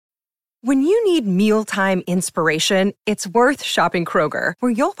When you need mealtime inspiration, it's worth shopping Kroger,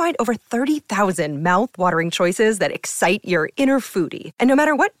 where you'll find over 30,000 mouth-watering choices that excite your inner foodie. And no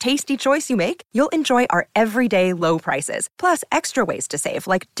matter what tasty choice you make, you'll enjoy our everyday low prices, plus extra ways to save,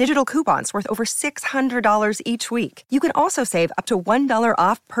 like digital coupons worth over $600 each week. You can also save up to $1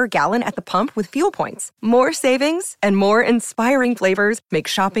 off per gallon at the pump with fuel points. More savings and more inspiring flavors make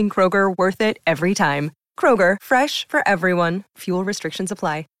shopping Kroger worth it every time. Kroger, fresh for everyone. Fuel restrictions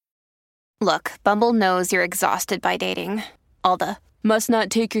apply. Look, Bumble knows you're exhausted by dating. All the, must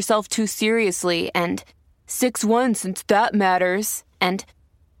not take yourself too seriously, and 6'1" since that matters, and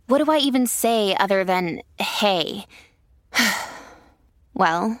what do I even say other than, hey?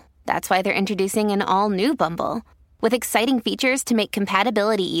 Well, that's why they're introducing an all-new Bumble, with exciting features to make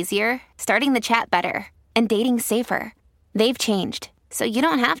compatibility easier, starting the chat better, and dating safer. They've changed, so you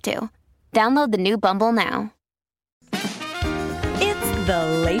don't have to. Download the new Bumble now. The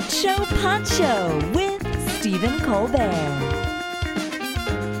Late Show Poncho with Stephen Colbert.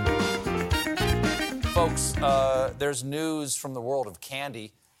 Folks, there's news from the world of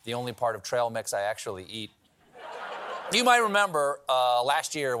candy, the only part of trail mix I actually eat. You might remember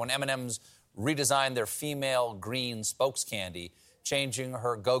last year when M&M's redesigned their female green spokes candy, changing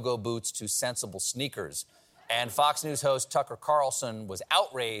her go-go boots to sensible sneakers. And Fox News host Tucker Carlson was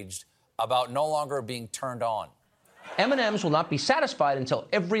outraged about no longer being turned on. M&M's will not be satisfied until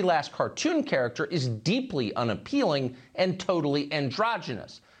every last cartoon character is deeply unappealing and totally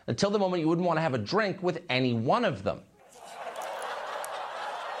androgynous. Until the moment you wouldn't want to have a drink with any one of them.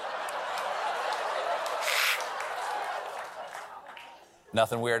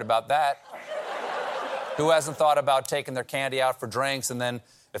 Nothing weird about that. Who hasn't thought about taking their candy out for drinks and then,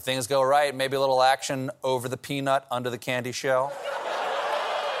 if things go right, maybe a little action over the peanut under the candy shell?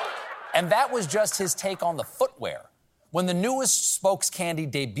 And that was just his take on the footwear. When the newest spokes candy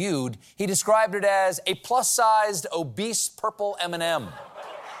debuted, he described it as a plus-sized, obese purple M&M.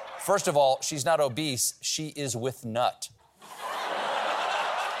 First of all, she's not obese, she is with nut.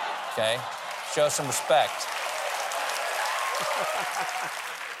 Okay? Show some respect.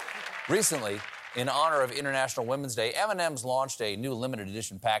 Recently, in honor of International Women's Day, M&M's launched a new limited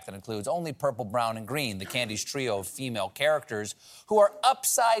edition pack that includes only purple, brown, and green, the candy's trio of female characters who are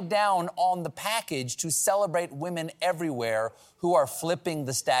upside down on the package to celebrate women everywhere who are flipping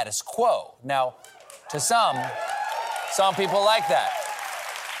the status quo. Now, to some people like that.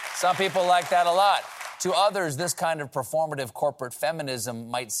 Some people like that a lot. To others, this kind of performative corporate feminism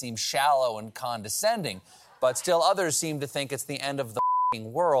might seem shallow and condescending, but still others seem to think it's the end of the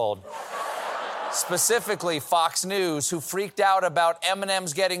world. Specifically, Fox News, who freaked out about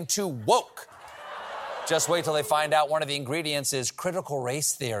M&M's getting too woke. Just wait till they find out one of the ingredients is critical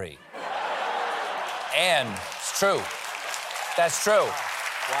race theory. And it's true. That's true.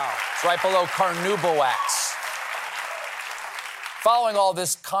 Wow. It's right below carnauba-wax. Following all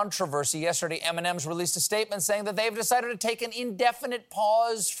this controversy, yesterday M&M's released a statement saying that they've decided to take an indefinite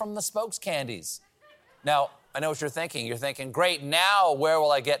pause from the spokes candies. Now, I know what you're thinking. You're thinking, great, now where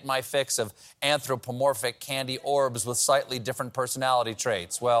will I get my fix of anthropomorphic candy orbs with slightly different personality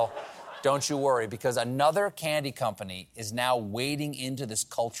traits? Well, don't you worry, because another candy company is now wading into this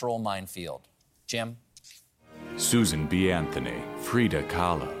cultural minefield. Jim? Susan B. Anthony, Frida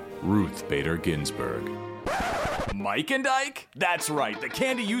Kahlo, Ruth Bader Ginsburg. Mike and Ike? That's right, the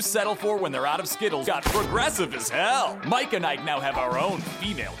candy you settle for when they're out of Skittles got progressive as hell. Mike and Ike now have our own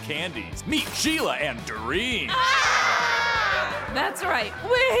female candies. Meet Sheila and Doreen. Ah! That's right,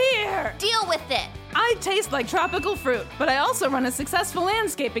 we're here. Deal with it. I taste like tropical fruit, but I also run a successful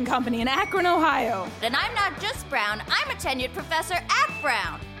landscaping company in Akron, Ohio. And I'm not just brown, I'm a tenured professor at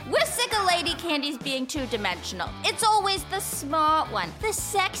Brown. We're sick of lady candies being two-dimensional. It's always the smart one, the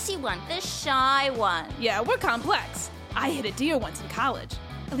sexy one, the shy one. Yeah, we're complex. I hit a deer once in college.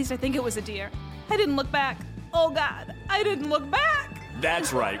 At least I think it was a deer. I didn't look back. Oh, God, I didn't look back.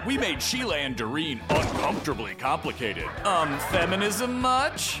 That's right, we made Sheila and Doreen uncomfortably complicated. Feminism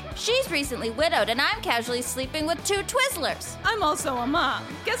much? She's recently widowed, and I'm casually sleeping with two Twizzlers. I'm also a mom.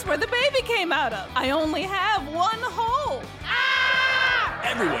 Guess where the baby came out of? I only have one hole.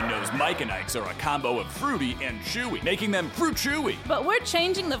 Everyone knows Mike and Ike's are a combo of fruity and chewy, making them fruit chewy. But we're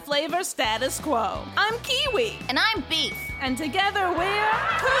changing the flavor status quo. I'm kiwi. And I'm beef. And together we're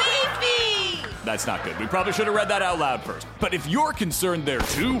Queefy. That's not good. We probably should have read that out loud first. But if you're concerned they're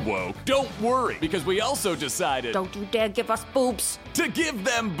too woke, don't worry, because we also decided... Don't you dare give us boobs. To give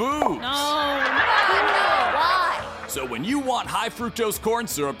them boobs. No. Why? So when you want high fructose corn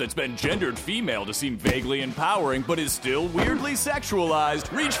syrup that's been gendered female to seem vaguely empowering but is still weirdly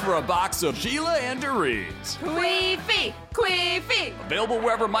sexualized, reach for a box of Sheila and Dorees. Queefy! Queefy! Available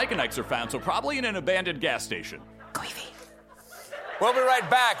wherever Mike and Ike's are found, so probably in an abandoned gas station. Queefy. We'll be right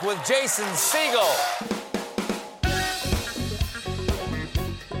back with Jason Segel.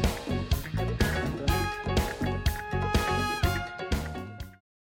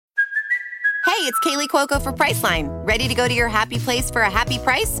 Hey, it's Kaylee Cuoco for Priceline. Ready to go to your happy place for a happy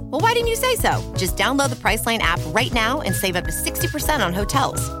price? Well, why didn't you say so? Just download the Priceline app right now and save up to 60% on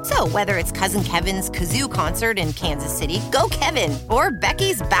hotels. So whether it's Cousin Kevin's Kazoo Concert in Kansas City, go Kevin, or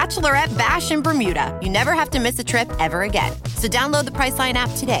Becky's Bachelorette Bash in Bermuda, you never have to miss a trip ever again. So download the Priceline app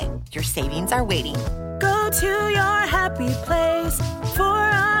today. Your savings are waiting. Go to your happy place for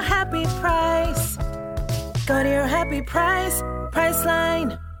a happy price. Go to your happy price,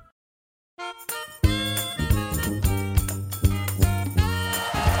 Priceline.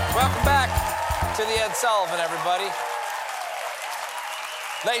 Welcome back to the Ed Sullivan, everybody.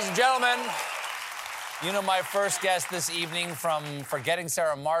 Ladies and gentlemen, you know my first guest this evening from Forgetting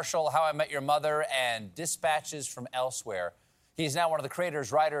Sarah Marshall, How I Met Your Mother, and Dispatches from Elsewhere. He's now one of the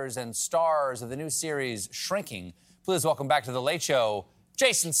creators, writers, and stars of the new series Shrinking. Please welcome back to The Late Show,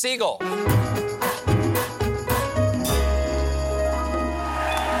 Jason Segel.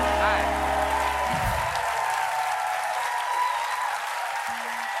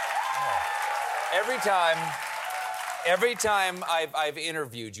 Every time I've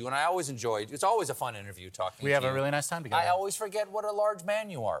interviewed you, and I always enjoyed, it's always a fun interview talking to you. We have a really nice time together. I always forget what a large man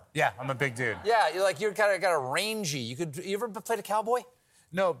you are. Yeah, I'm a big dude. Yeah, you're kind of got a rangy. You ever played a cowboy?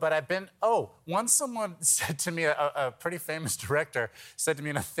 No, but I've been, once someone said to me, a pretty famous director said to me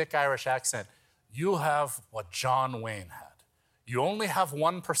in a thick Irish accent, "You have what John Wayne had. You only have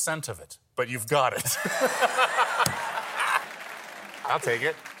 1% of it, but you've got it." I'll take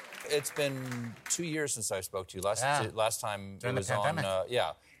it. It's been 2 years since I spoke to you. Last time During it was the pandemic.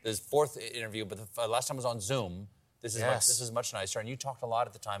 on, this fourth interview, but the last time was on Zoom. This is much nicer. And you talked a lot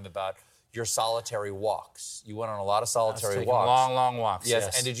at the time about your solitary walks. You went on a lot of solitary walks. Long, long walks.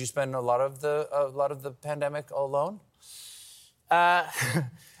 Yes. And did you spend a lot of the pandemic alone? I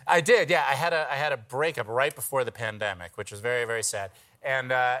did. Yeah, I had a breakup right before the pandemic, which was very, very sad. And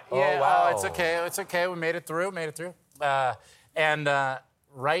wow. It's okay. It's okay. We made it through.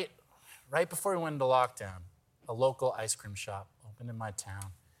 Right before we went into lockdown, a local ice cream shop opened in my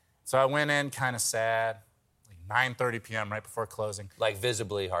town. So I went in kind of sad, like 9:30 p.m. right before closing. Like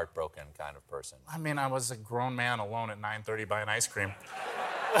visibly heartbroken kind of person. I mean, I was a grown man alone at 9:30 buying ice cream.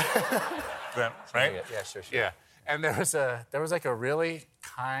 Right? Yeah, sure. Yeah. And there was like a really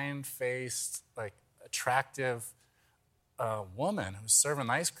kind-faced, like attractive woman who was serving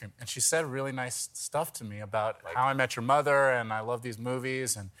ice cream, and she said really nice stuff to me about How I Met Your Mother, and I love these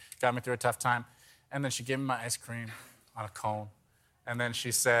movies, and got me through a tough time. And then she gave me my ice cream on a cone, and then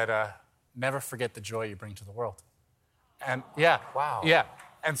she said, "Never forget the joy you bring to the world." And wow,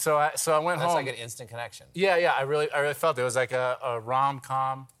 And so I went home. That's like an instant connection. Yeah. I really felt it was like a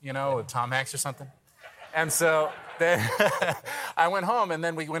rom-com, with Tom Hanks or something. And so then I went home, and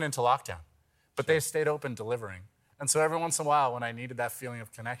then we went into lockdown, but they stayed open delivering. And so every once in a while, when I needed that feeling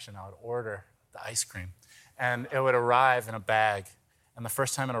of connection, I would order the ice cream. And it would arrive in a bag. And the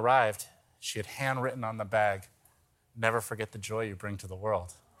first time it arrived, she had handwritten on the bag, "Never forget the joy you bring to the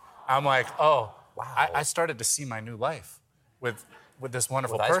world." I'm like, oh, wow. I started to see my new life with this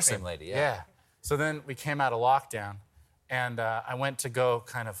wonderful person. Ice cream lady, yeah. So then we came out of lockdown, and I went to go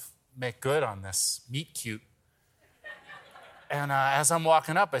kind of make good on this meet cute. And as I'm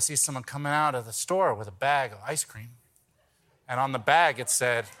walking up, I see someone coming out of the store with a bag of ice cream. And on the bag, it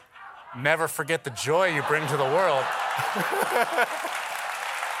said, "Never forget the joy you bring to the world."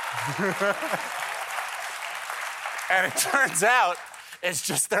 And it turns out it's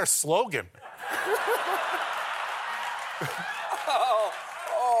just their slogan.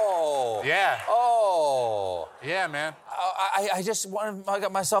 Oh. Yeah. Oh. Yeah, man. I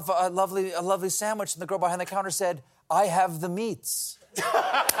got myself a lovely sandwich, and the girl behind the counter said, "I have the meats."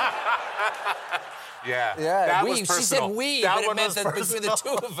 Yeah. That was she personal. said we, that but it one meant was that between the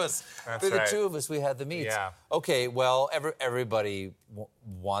personal. two of us. That's Between right. the two of us, we had the meats. Yeah. Okay, well, everybody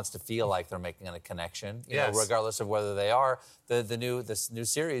wants to feel like they're making a connection, you know, regardless of whether they are. This new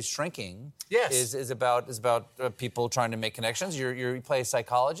series, Shrinking, is about people trying to make connections. You play a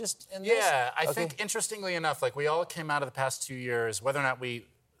psychologist in this? Yeah, I think, interestingly enough, like we all came out of the past 2 years, whether or not we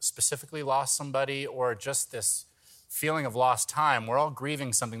specifically lost somebody or just this feeling of lost time, we're all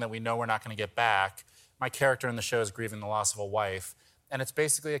grieving something that we know we're not going to get back. My character in the show is grieving the loss of a wife. And it's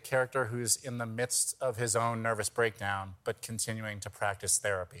basically a character who's in the midst of his own nervous breakdown, but continuing to practice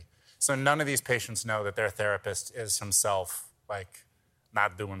therapy. So none of these patients know that their therapist is himself, like,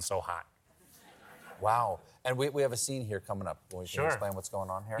 not doing so hot. Wow. And we have a scene here coming up. Can you explain what's going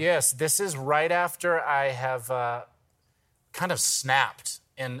on here? Yes, this is right after I have kind of snapped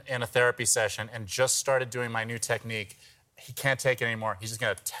in a therapy session and just started doing my new technique. He can't take it anymore. He's just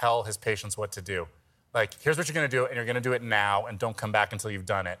going to tell his patients what to do. Like, here's what you're going to do, and you're going to do it now, and don't come back until you've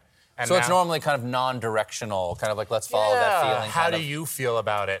done it. And so it's normally kind of non-directional, kind of like, let's follow that feeling. How do you feel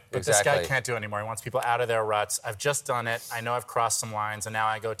about it? But Exactly. this guy can't do it anymore. He wants people out of their ruts. I've just done it. I know I've crossed some lines, and now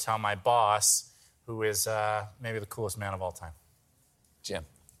I go tell my boss, who is maybe the coolest man of all time. Jim.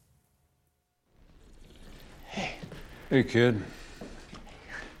 Hey, kid.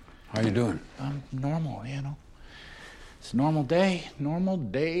 How you doing? I'm normal, you know. It's a normal day. Doing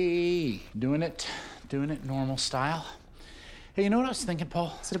it normal style. Hey, you know what I was thinking,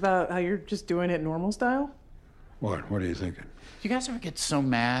 Paul? Is it about how you're just doing it normal style? What? What are you thinking? You guys ever get so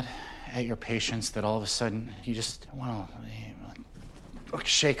mad at your patients that all of a sudden you just want to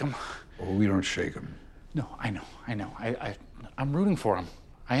shake them? Oh, we don't shake them. No, I know. I'm rooting for them.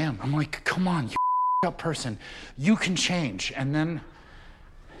 I am. I'm like, come on, you up person. You can change. And then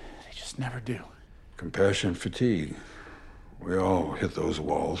they just never do. Compassion fatigue. We all hit those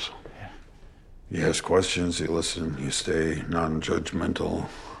walls. Yeah. You ask questions, you listen, you stay non-judgmental,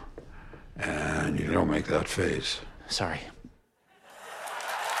 and you don't make that face. Sorry.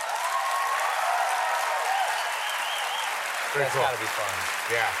 That's gotta be fun.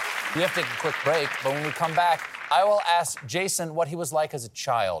 Yeah. We have to take a quick break, but when we come back, I will ask Jason what he was like as a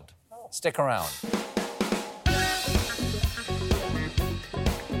child. Stick around.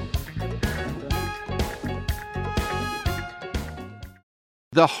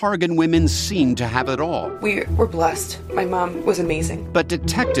 The Hargan women seemed to have it all. We were blessed. My mom was amazing. But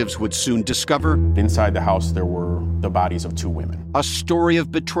detectives would soon discover... Inside the house, there were the bodies of two women. A story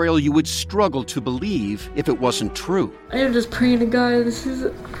of betrayal you would struggle to believe if it wasn't true. I am just praying to God, this is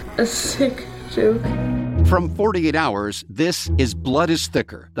a sick joke. From 48 Hours, this is Blood is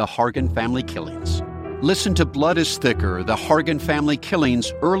Thicker, The Hargan Family Killings. Listen to Blood is Thicker, The Hargan Family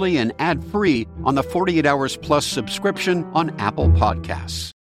Killings early and ad-free on the 48 Hours Plus subscription on Apple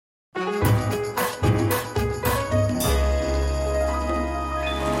Podcasts. The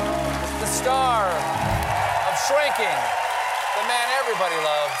star of Shrinking, the man everybody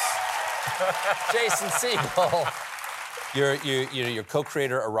loves, Jason Segel. You're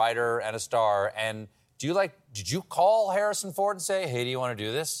co-creator, a writer, and a star. And did you call Harrison Ford and say, hey, do you want to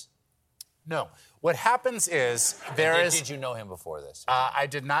do this? No. What happens is Did you know him before this? I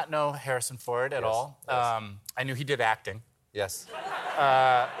did not know Harrison Ford at all. Yes. I knew he did acting. Yes.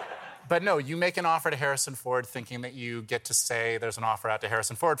 But no, you make an offer to Harrison Ford thinking that you get to say there's an offer out to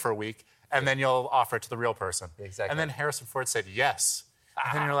Harrison Ford for a week, and then you'll offer it to the real person. Exactly. And then Harrison Ford said yes.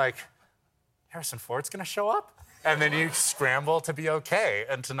 And then you're like, Harrison Ford's going to show up? And then you scramble to be okay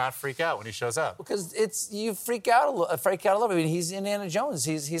and to not freak out when he shows up. Because you freak out a little bit. I mean, he's Indiana Jones.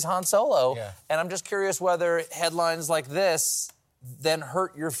 He's Han Solo. Yeah. And I'm just curious whether headlines like this then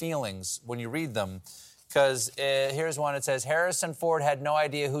hurt your feelings when you read them. Because here's one. It says, Harrison Ford had no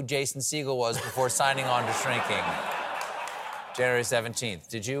idea who Jason Segel was before signing on to Shrinking. January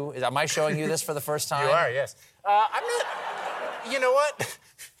 17th. Am I showing you this for the first time? You are, yes. I'm not, you know what?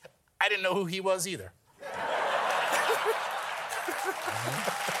 I didn't know who he was either.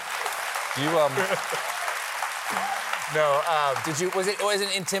 Was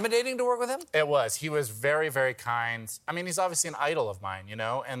it intimidating to work with him? It was. He was very, very kind. I mean, he's obviously an idol of mine, you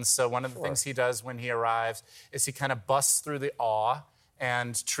know? And so one of the things he does when he arrives is he kind of busts through the awe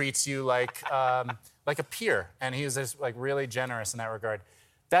and treats you like a peer. And he was just like really generous in that regard.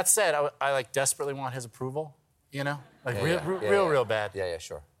 That said, I like desperately want his approval, you know? Like real bad. Yeah,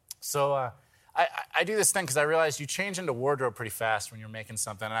 sure. So I do this thing because I realized you change into wardrobe pretty fast when you're making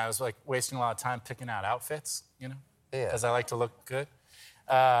something. And I was like wasting a lot of time picking out outfits, you know? Yeah. Because I like to look good.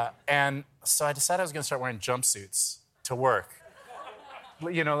 And so I decided I was going to start wearing jumpsuits to work.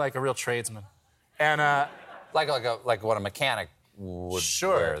 You know, like a real tradesman. And like what a mechanic would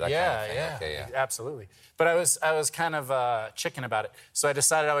wear. That kind of thing. Yeah. Okay, yeah. Absolutely. But I was kind of chicken about it. So I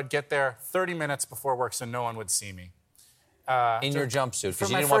decided I would get there 30 minutes before work so no one would see me. In your jumpsuit. For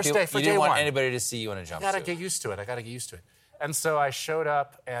Because my you first day, didn't want anybody to see you in a jumpsuit. I gotta get used to it. And so I showed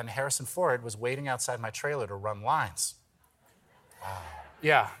up, and Harrison Ford was waiting outside my trailer to run lines. Wow.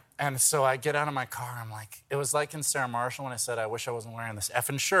 Yeah. And so I get out of my car. I'm like, it was like in Sarah Marshall when I said, I wish I wasn't wearing this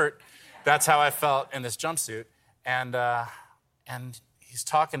effing shirt. That's how I felt in this jumpsuit. And he's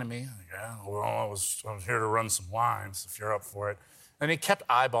talking to me. Like, yeah, well, I was here to run some lines if you're up for it. And he kept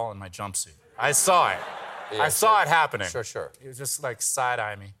eyeballing my jumpsuit. I saw it. Yeah, I saw it happening. Sure. He was just like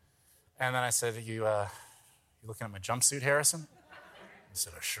side-eyeing me. And then I said, you looking at my jumpsuit, Harrison? He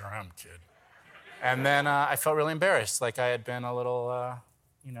said, I sure am, kid. And then I felt really embarrassed, like I had been a little,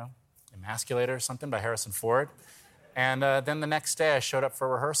 emasculated or something by Harrison Ford. And then the next day I showed up for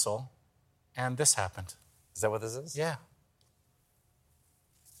rehearsal, and this happened. Is that what this is? Yeah.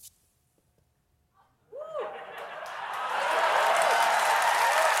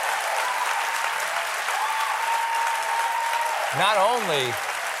 Not only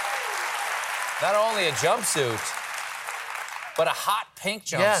a jumpsuit, but a hot pink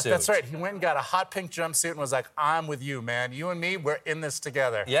jumpsuit. Yeah, that's right. He went and got a hot pink jumpsuit and was like, I'm with you, man. You and me, we're in this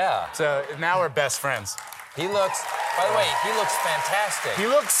together. Yeah. So now we're best friends. By the way, he looks fantastic. He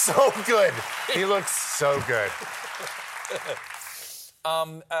looks so good. He looks so good.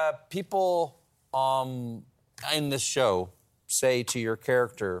 People in this show say to your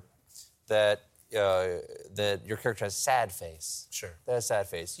character that your character has sad face. Sure. That has sad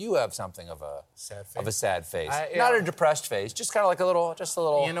face. You have something of a sad face. Yeah. Not a depressed face, just kind of like a little.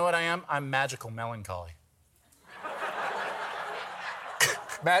 You know what I am? I'm magical melancholy.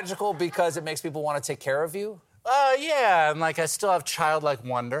 Magical because it makes people want to take care of you? Yeah, and like I still have childlike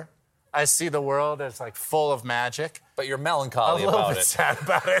wonder. I see the world as like full of magic. But you're melancholy about it. A little bit sad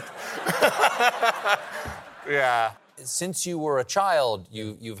about it. Yeah. Since you were a child,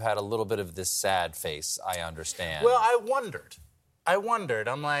 you've had a little bit of this sad face, I understand. Well, I wondered.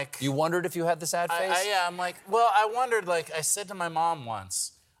 I'm like... You wondered if you had the sad face? Yeah, I'm like... Well, I wondered, like, I said to my mom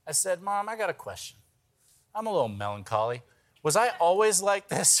once, I said, Mom, I got a question. I'm a little melancholy. Was I always like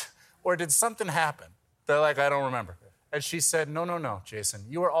this, or did something happen? They're like, I don't remember. And she said, no, Jason,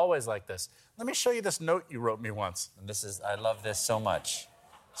 you were always like this. Let me show you this note you wrote me once. And I love this so much.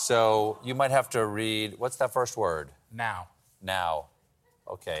 So you might have to read, what's that first word? Now.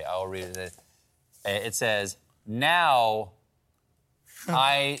 Okay, I'll read it. It says, now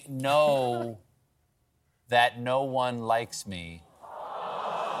I know that no one likes me.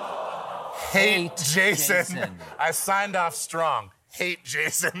 Hate Jason. I signed off strong. Hate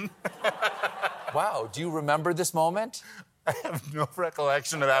Jason. Wow, do you remember this moment? I have no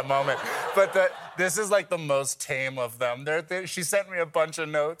recollection of that moment. But this is like the most tame of them. She sent me a bunch of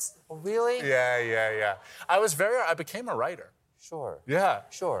notes. Oh, really? Yeah. I became a writer. Sure. Yeah.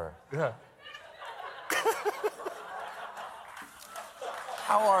 Sure. Yeah.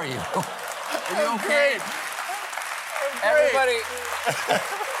 How are you? Are you okay? I'm great. Everybody.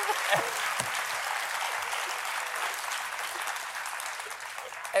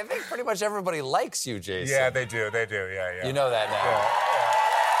 I think pretty much everybody likes you, Jason. Yeah, they do, yeah. You know that now. Yeah.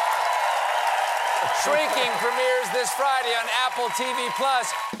 Shrinking premieres this Friday on Apple TV+.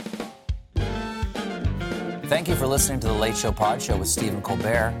 Thank you for listening to The Late Show Pod Show with Stephen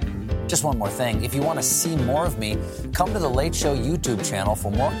Colbert. Just one more thing. If you want to see more of me, come to The Late Show YouTube channel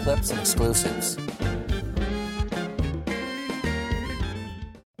for more clips and exclusives.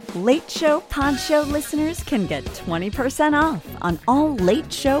 Late Show Pod Show listeners can get 20% off on all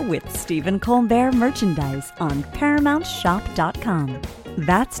Late Show with Stephen Colbert merchandise on ParamountShop.com.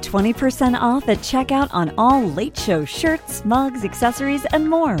 That's 20% off at checkout on all Late Show shirts, mugs, accessories, and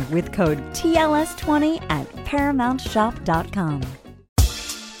more with code TLS20 at ParamountShop.com.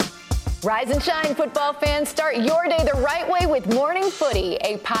 Rise and shine, football fans. Start your day the right way with Morning Footy,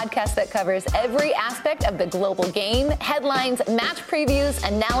 a podcast that covers every aspect of the global game, headlines, match previews,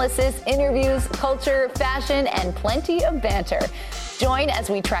 analysis, interviews, culture, fashion, and plenty of banter. Join as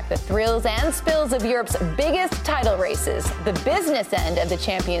we track the thrills and spills of Europe's biggest title races, the business end of the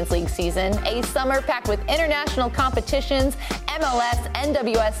Champions League season, a summer packed with international competitions, MLS,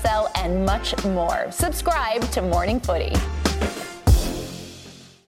 NWSL, and much more. Subscribe to Morning Footy.